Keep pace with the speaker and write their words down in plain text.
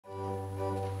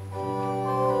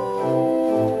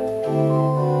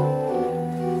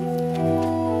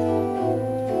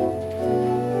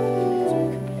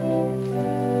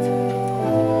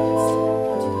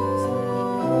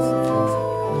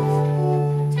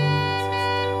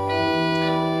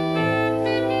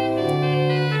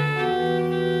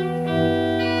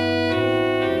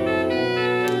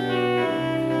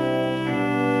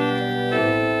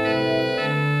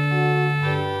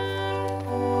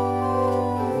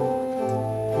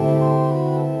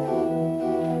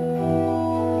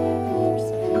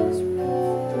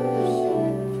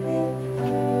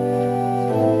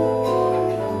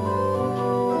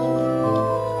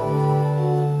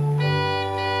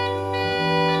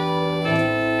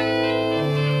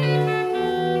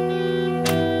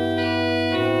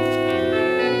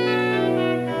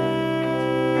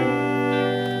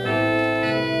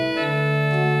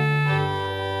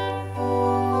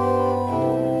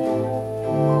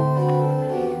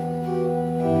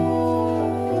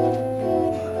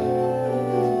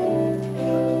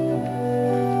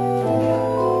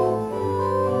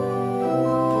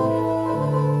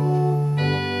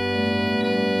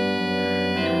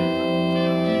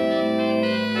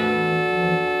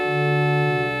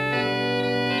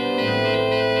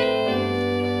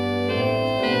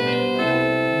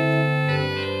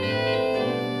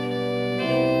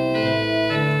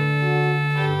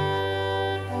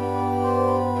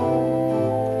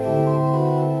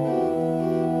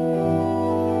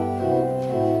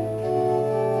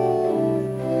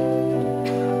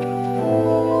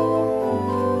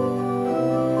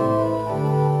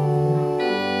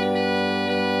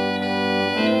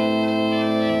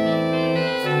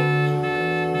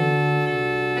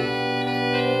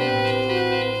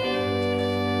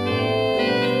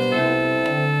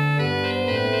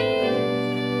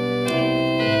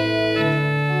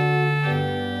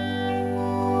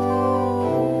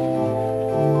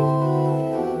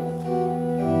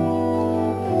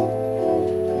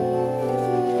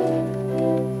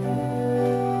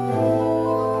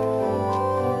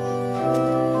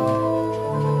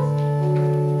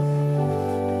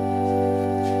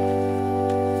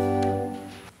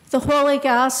The Holy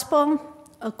Gospel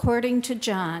according to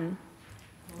John.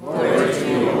 Glory to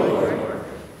you, Lord.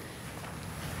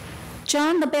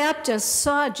 John the Baptist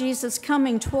saw Jesus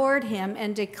coming toward him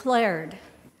and declared,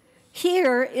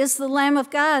 "Here is the Lamb of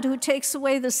God who takes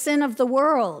away the sin of the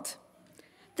world.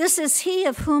 This is he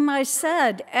of whom I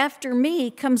said, after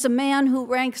me comes a man who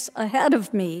ranks ahead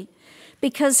of me,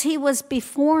 because he was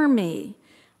before me.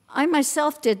 I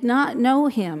myself did not know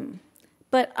him,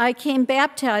 but I came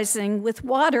baptizing with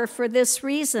water for this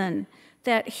reason,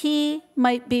 that he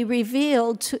might be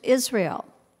revealed to Israel."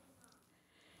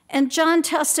 And John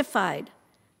testified,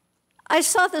 "I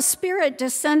saw the Spirit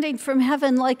descending from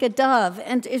heaven like a dove,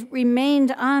 and it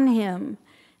remained on him.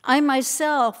 I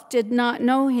myself did not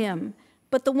know him,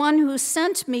 but the one who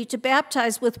sent me to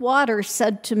baptize with water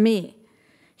said to me,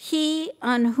 'He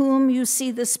on whom you see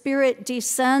the Spirit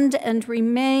descend and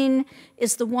remain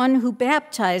is the one who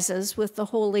baptizes with the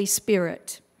Holy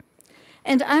Spirit.'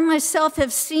 And I myself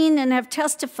have seen and have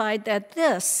testified that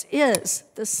this is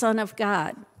the Son of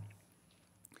God."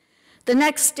 The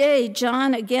next day,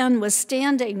 John again was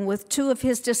standing with two of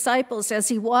his disciples as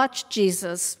he watched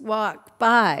Jesus walk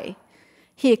by.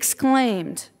 He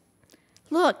exclaimed,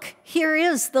 "Look, here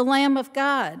is the Lamb of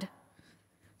God."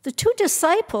 The two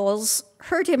disciples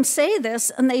heard him say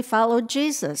this, and they followed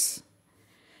Jesus.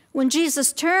 When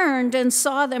Jesus turned and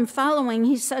saw them following,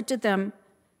 he said to them,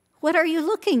 "What are you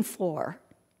looking for?"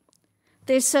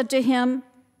 They said to him,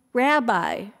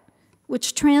 "Rabbi,"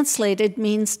 which translated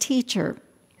means teacher.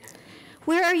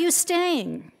 "Where are you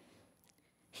staying?"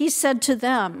 He said to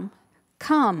them,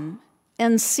 "Come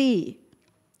and see."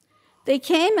 They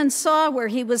came and saw where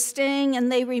he was staying,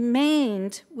 and they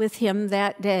remained with him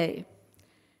that day.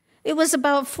 It was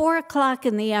about 4:00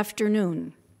 in the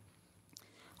afternoon.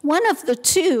 One of the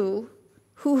two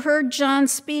who heard John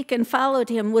speak and followed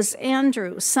him was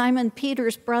Andrew, Simon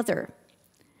Peter's brother.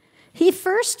 He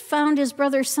first found his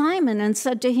brother Simon and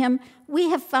said to him, "We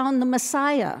have found the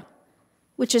Messiah,"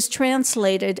 which is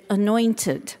translated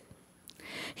anointed.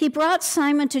 He brought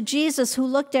Simon to Jesus, who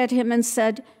looked at him and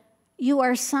said, "You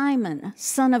are Simon,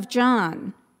 son of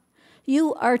John.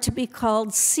 You are to be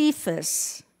called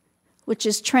Cephas," which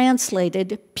is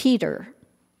translated Peter.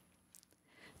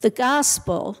 The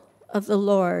Gospel of the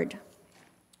Lord.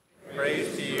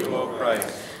 Praise to you, O Christ.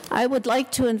 I would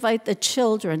like to invite the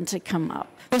children to come up.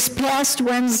 This past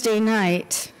Wednesday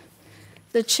night,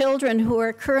 the children who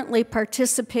are currently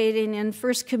participating in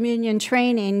First Communion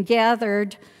training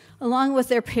gathered, along with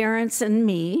their parents and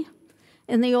me,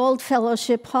 in the old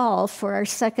fellowship hall for our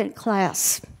second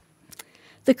class.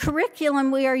 The curriculum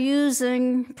we are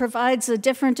using provides a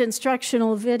different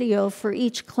instructional video for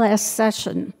each class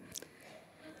session.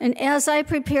 And as I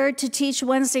prepared to teach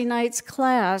Wednesday night's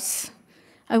class,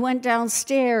 I went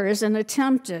downstairs and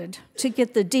attempted to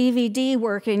get the DVD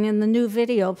working in the new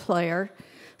video player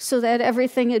so that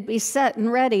everything would be set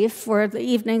and ready for the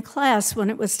evening class when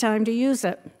it was time to use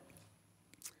it.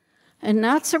 And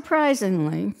not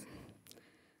surprisingly,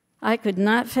 I could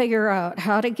not figure out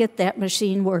how to get that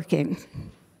machine working.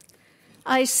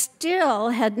 I still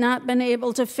had not been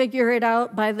able to figure it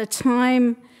out by the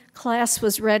time class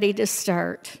was ready to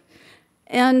start.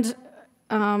 And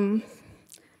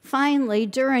finally,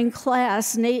 during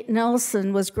class, Nate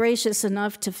Nelson was gracious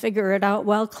enough to figure it out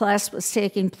while class was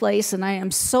taking place, and I am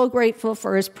so grateful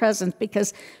for his presence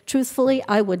because, truthfully,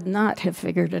 I would not have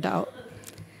figured it out.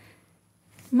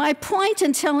 My point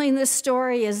in telling this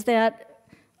story is that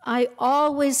I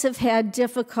always have had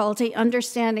difficulty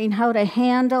understanding how to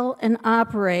handle and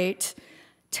operate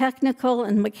technical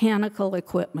and mechanical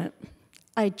equipment.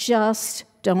 I just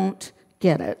don't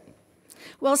get it.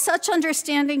 While such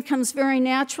understanding comes very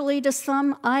naturally to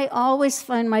some, I always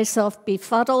find myself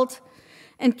befuddled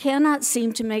and cannot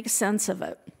seem to make sense of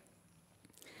it.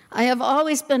 I have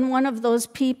always been one of those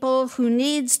people who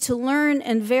needs to learn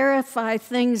and verify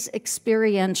things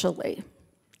experientially.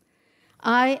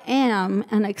 I am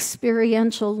an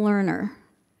experiential learner,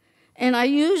 and I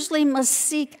usually must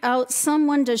seek out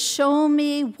someone to show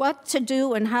me what to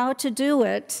do and how to do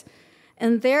it,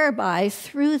 and thereby,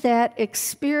 through that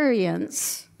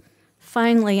experience,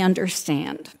 finally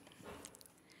understand.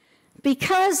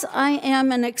 Because I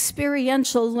am an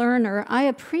experiential learner, I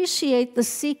appreciate the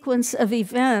sequence of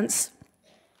events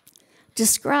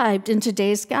described in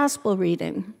today's gospel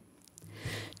reading.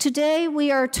 Today,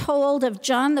 we are told of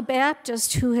John the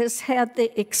Baptist, who has had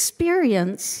the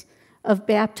experience of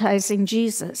baptizing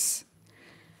Jesus.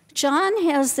 John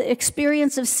has the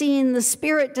experience of seeing the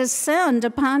Spirit descend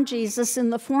upon Jesus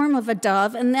in the form of a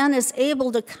dove, and then is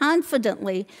able to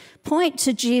confidently point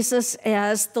to Jesus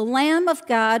as the Lamb of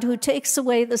God who takes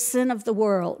away the sin of the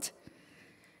world.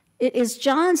 It is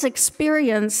John's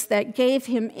experience that gave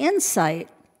him insight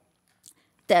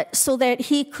so that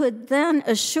he could then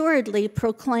assuredly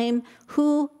proclaim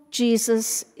who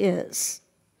Jesus is.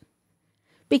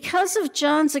 Because of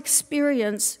John's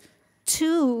experience,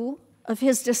 2 of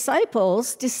his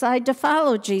disciples decide to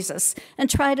follow Jesus and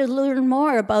try to learn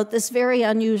more about this very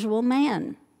unusual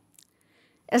man.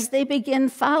 As they begin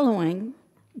following,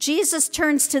 Jesus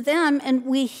turns to them, and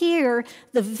we hear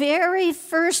the very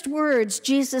first words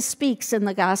Jesus speaks in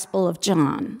the Gospel of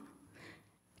John.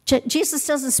 Jesus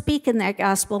doesn't speak in that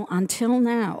gospel until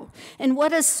now. And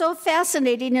what is so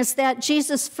fascinating is that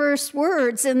Jesus' first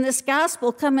words in this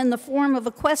gospel come in the form of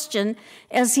a question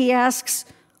as he asks,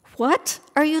 "What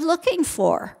are you looking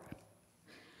for?"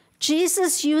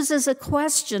 Jesus uses a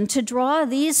question to draw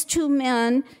these 2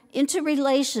 men into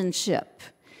relationship,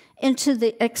 into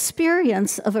the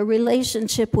experience of a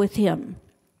relationship with him.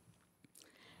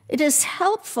 It is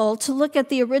helpful to look at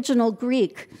the original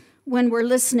Greek when we're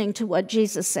listening to what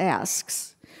Jesus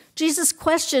asks. Jesus'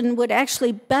 question would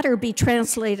actually better be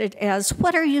translated as,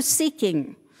 "What are you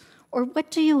seeking?" Or "What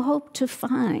do you hope to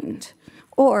find?"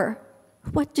 Or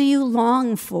 "What do you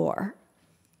long for?"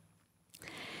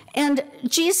 And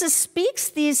Jesus speaks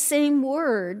these same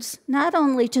words not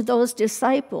only to those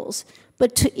disciples,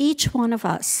 but to each one of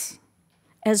us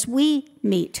as we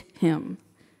meet him.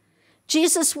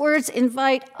 Jesus' words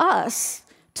invite us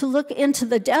to look into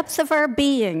the depth of our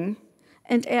being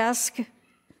and ask,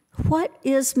 what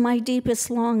is my deepest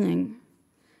longing?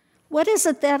 What is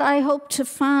it that I hope to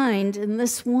find in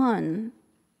this one,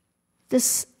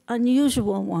 this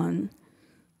unusual one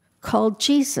called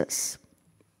Jesus?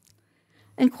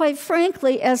 And quite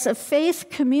frankly, as a faith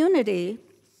community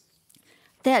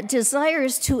that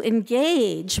desires to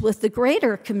engage with the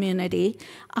greater community,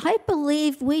 I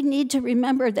believe we need to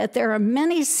remember that there are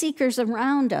many seekers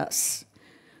around us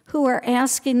who are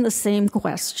asking the same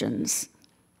questions.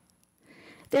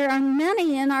 There are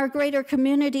many in our greater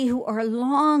community who are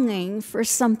longing for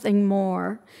something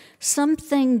more,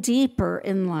 something deeper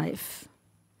in life.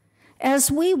 As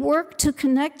we work to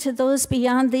connect to those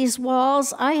beyond these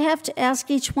walls, I have to ask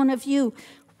each one of you,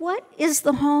 what is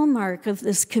the hallmark of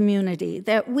this community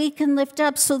that we can lift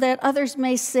up so that others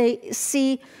may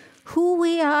see who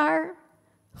we are,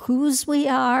 whose we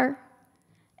are,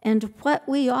 and what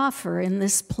we offer in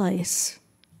this place?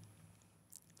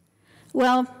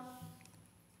 Well,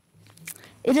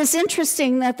 it is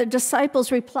interesting that the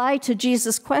disciples reply to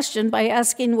Jesus' question by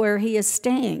asking where he is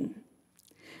staying.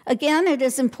 Again, it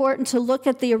is important to look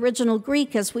at the original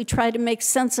Greek as we try to make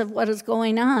sense of what is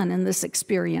going on in this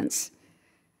experience.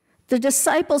 The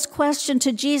disciples' question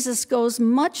to Jesus goes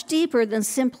much deeper than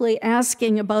simply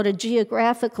asking about a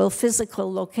geographical,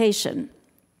 physical location.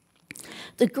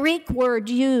 The Greek word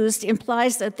used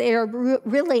implies that they are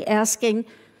really asking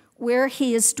where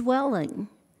he is dwelling,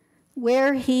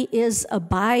 where he is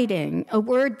abiding, a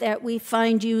word that we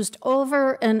find used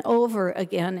over and over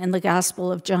again in the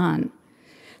Gospel of John.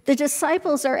 The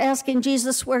disciples are asking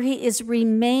Jesus where he is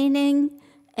remaining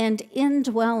and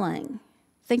indwelling.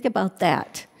 Think about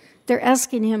that. They're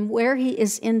asking him where he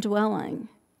is indwelling.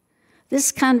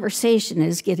 This conversation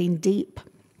is getting deep.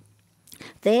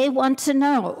 They want to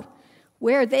know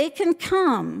where they can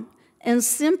come and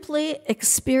simply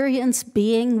experience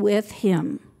being with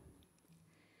him.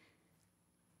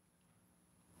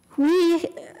 We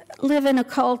live in a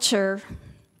culture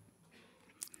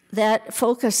that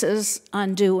focuses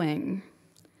on doing.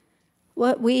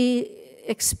 What we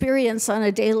experience on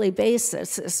a daily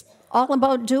basis is all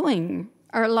about doing.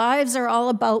 Our lives are all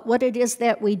about what it is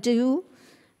that we do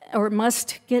or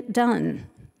must get done.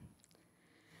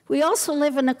 We also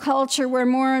live in a culture where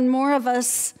more and more of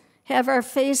us have our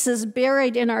faces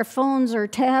buried in our phones or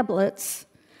tablets,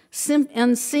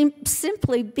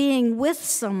 simply being with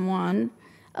someone,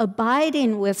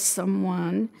 abiding with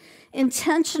someone,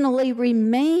 intentionally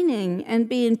remaining and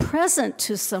being present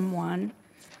to someone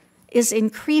is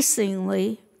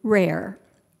increasingly rare.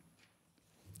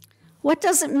 What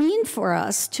does it mean for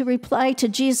us to reply to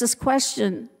Jesus'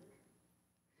 question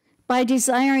by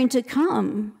desiring to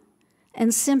come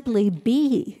and simply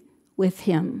be with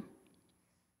him?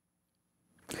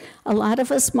 A lot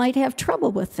of us might have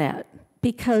trouble with that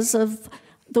because of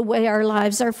the way our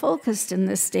lives are focused in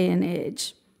this day and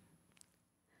age.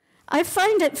 I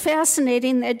find it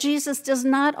fascinating that Jesus does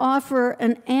not offer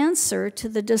an answer to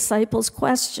the disciples'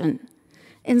 question.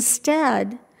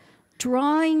 Instead,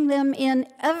 drawing them in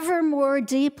ever more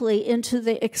deeply into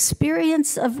the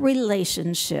experience of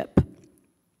relationship.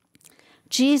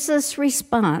 Jesus'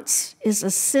 response is a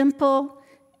simple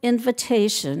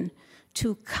invitation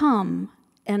to come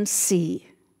and see.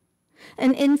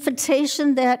 an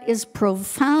invitation that is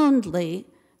profoundly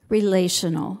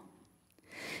relational.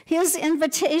 His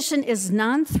invitation is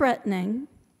non-threatening,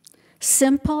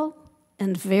 simple,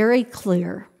 and very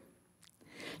clear.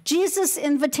 Jesus'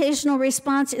 invitational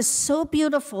response is so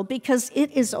beautiful because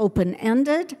it is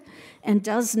open-ended and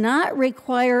does not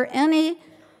require any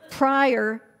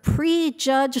prior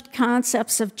prejudged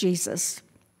concepts of Jesus.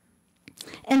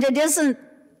 And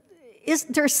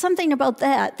there's something about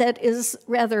that is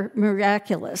rather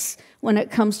miraculous when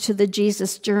it comes to the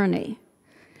Jesus journey.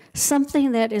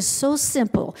 Something that is so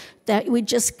simple that we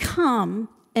just come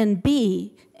and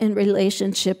be in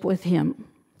relationship with him.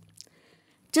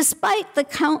 Despite the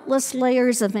countless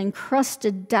layers of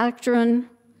encrusted doctrine,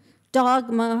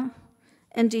 dogma,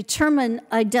 and determined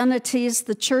identities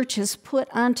the church has put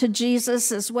onto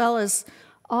Jesus, as well as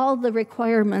all the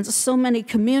requirements so many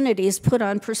communities put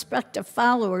on prospective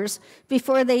followers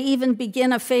before they even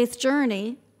begin a faith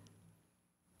journey,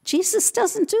 Jesus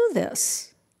doesn't do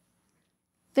this.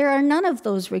 There are none of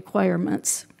those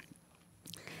requirements.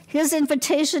 His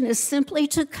invitation is simply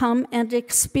to come and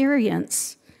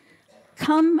experience.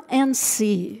 Come and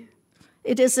see.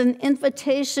 It is an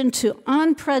invitation to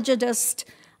unprejudiced,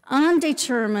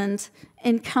 undetermined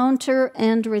encounter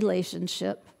and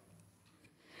relationship.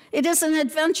 It is an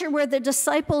adventure where the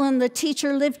disciple and the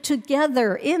teacher live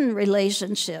together in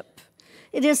relationship.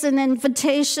 It is an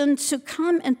invitation to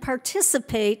come and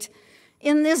participate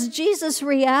in this Jesus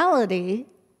reality,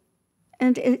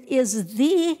 and it is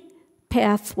the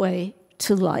pathway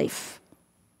to life.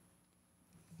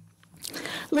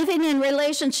 Living in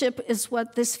relationship is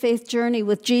what this faith journey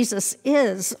with Jesus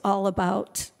is all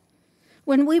about.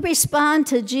 When we respond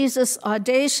to Jesus'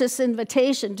 audacious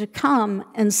invitation to come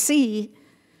and see,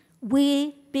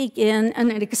 we begin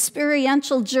an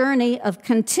experiential journey of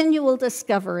continual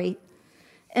discovery.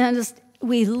 And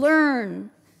we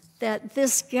learn that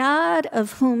this God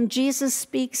of whom Jesus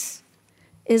speaks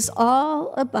is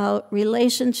all about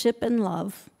relationship and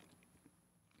love.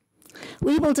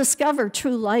 We will discover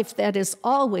true life that is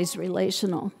always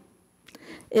relational.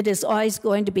 It is always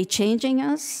going to be changing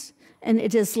us, and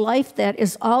it is life that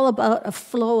is all about a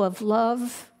flow of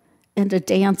love and a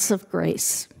dance of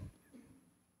grace.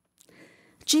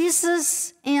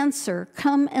 Jesus' answer,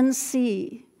 come and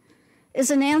see,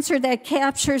 is an answer that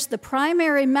captures the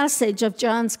primary message of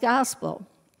John's gospel.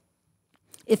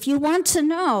 If you want to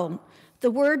know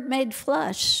the Word made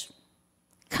flesh,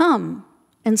 come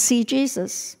and see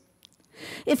Jesus.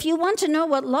 If you want to know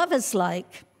what love is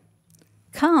like,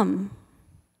 come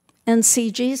and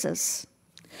see Jesus.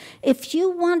 If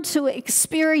you want to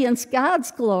experience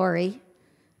God's glory,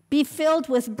 be filled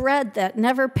with bread that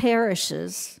never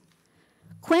perishes,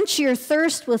 quench your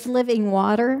thirst with living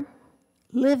water,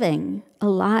 living,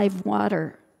 alive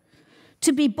water,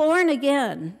 to be born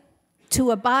again, to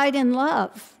abide in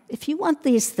love. If you want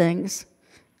these things,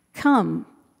 come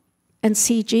and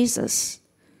see Jesus.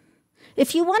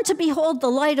 If you want to behold the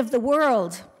light of the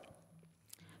world,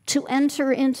 to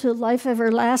enter into life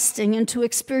everlasting and to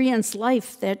experience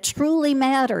life that truly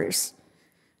matters,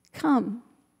 come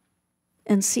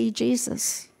and see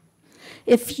Jesus.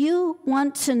 If you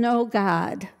want to know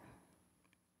God,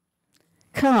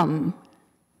 come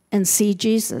and see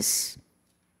Jesus.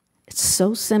 It's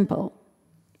so simple.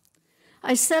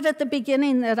 I said at the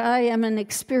beginning that I am an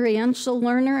experiential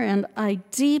learner, and I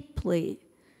deeply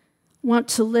want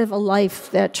to live a life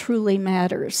that truly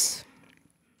matters.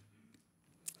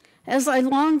 As I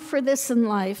long for this in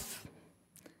life,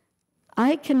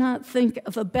 I cannot think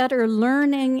of a better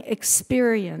learning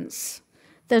experience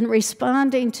than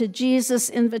responding to Jesus'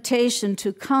 invitation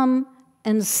to come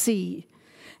and see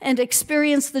and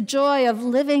experience the joy of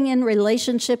living in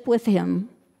relationship with him.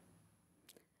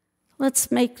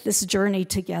 Let's make this journey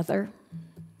together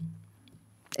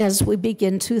as we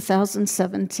begin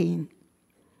 2017.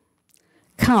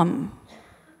 Come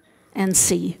and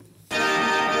see.